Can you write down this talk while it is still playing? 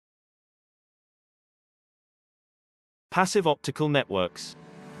Passive optical networks.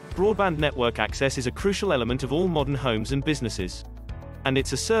 Broadband network access is a crucial element of all modern homes and businesses. And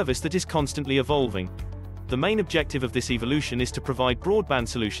it's a service that is constantly evolving. The main objective of this evolution is to provide broadband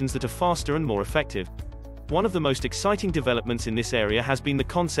solutions that are faster and more effective. One of the most exciting developments in this area has been the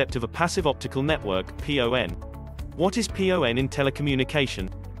concept of a passive optical network, PON. What is PON in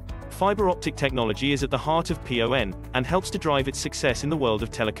telecommunication? Fibre optic technology is at the heart of PON, and helps to drive its success in the world of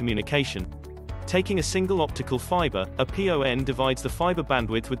telecommunication. Taking a single optical fiber, a PON divides the fiber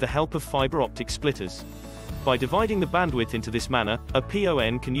bandwidth with the help of fiber optic splitters. By dividing the bandwidth into this manner, a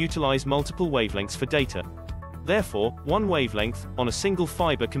PON can utilize multiple wavelengths for data. Therefore, one wavelength on a single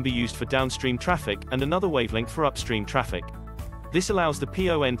fiber can be used for downstream traffic and another wavelength for upstream traffic. This allows the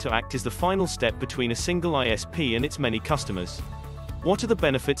PON to act as the final step between a single ISP and its many customers. What are the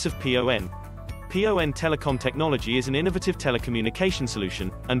benefits of PON? PON telecom technology is an innovative telecommunication solution,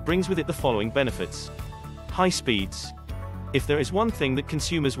 and brings with it the following benefits. High speeds. If there is one thing that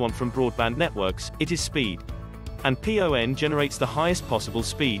consumers want from broadband networks, it is speed. And PON generates the highest possible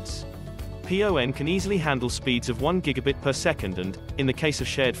speeds. PON can easily handle speeds of 1 gigabit per second and, in the case of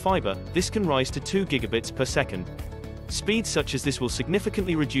shared fiber, this can rise to 2 gigabits per second. Speeds such as this will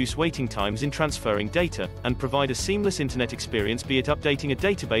significantly reduce waiting times in transferring data, and provide a seamless internet experience, be it updating a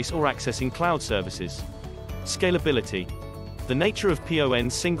database or accessing cloud services. Scalability. The nature of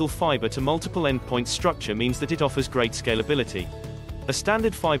PON's single fiber to multiple endpoint structure means that it offers great scalability. A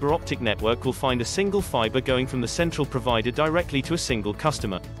standard fiber optic network will find a single fiber going from the central provider directly to a single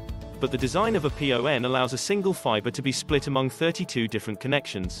customer. But the design of a PON allows a single fiber to be split among 32 different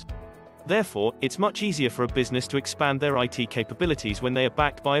connections. Therefore, it's much easier for a business to expand their IT capabilities when they are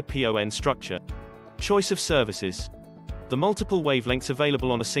backed by a PON structure. Choice of services. The multiple wavelengths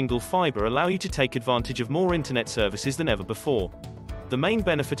available on a single fiber allow you to take advantage of more internet services than ever before. The main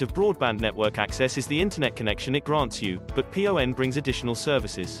benefit of broadband network access is the internet connection it grants you, but PON brings additional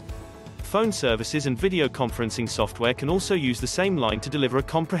services. Phone services and video conferencing software can also use the same line to deliver a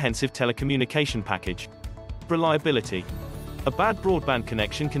comprehensive telecommunication package. Reliability. A bad broadband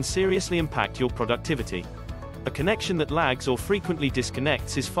connection can seriously impact your productivity. A connection that lags or frequently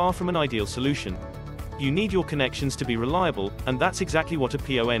disconnects is far from an ideal solution. You need your connections to be reliable, and that's exactly what a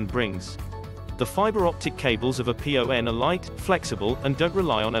PON brings. The fiber optic cables of a PON are light, flexible, and don't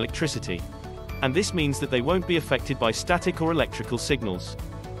rely on electricity. And this means that they won't be affected by static or electrical signals.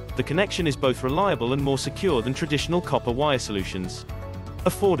 The connection is both reliable and more secure than traditional copper wire solutions.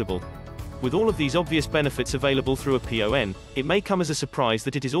 Affordable. With all of these obvious benefits available through a PON, it may come as a surprise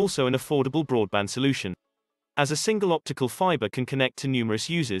that it is also an affordable broadband solution. As a single optical fiber can connect to numerous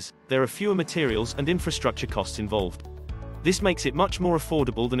users, there are fewer materials and infrastructure costs involved. This makes it much more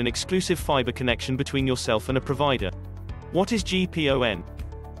affordable than an exclusive fiber connection between yourself and a provider. What is GPON?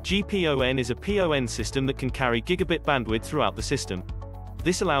 GPON is a PON system that can carry gigabit bandwidth throughout the system.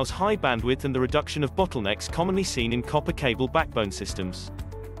 This allows high bandwidth and the reduction of bottlenecks commonly seen in copper cable backbone systems.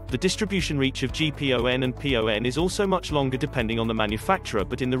 The distribution reach of GPON and PON is also much longer depending on the manufacturer,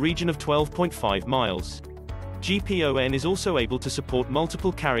 but in the region of 12.5 miles. GPON is also able to support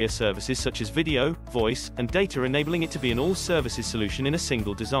multiple carrier services such as video, voice, and data, enabling it to be an all-services solution in a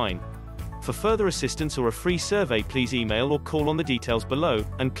single design. For further assistance or a free survey, please email or call on the details below,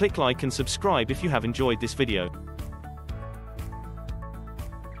 and click like and subscribe if you have enjoyed this video.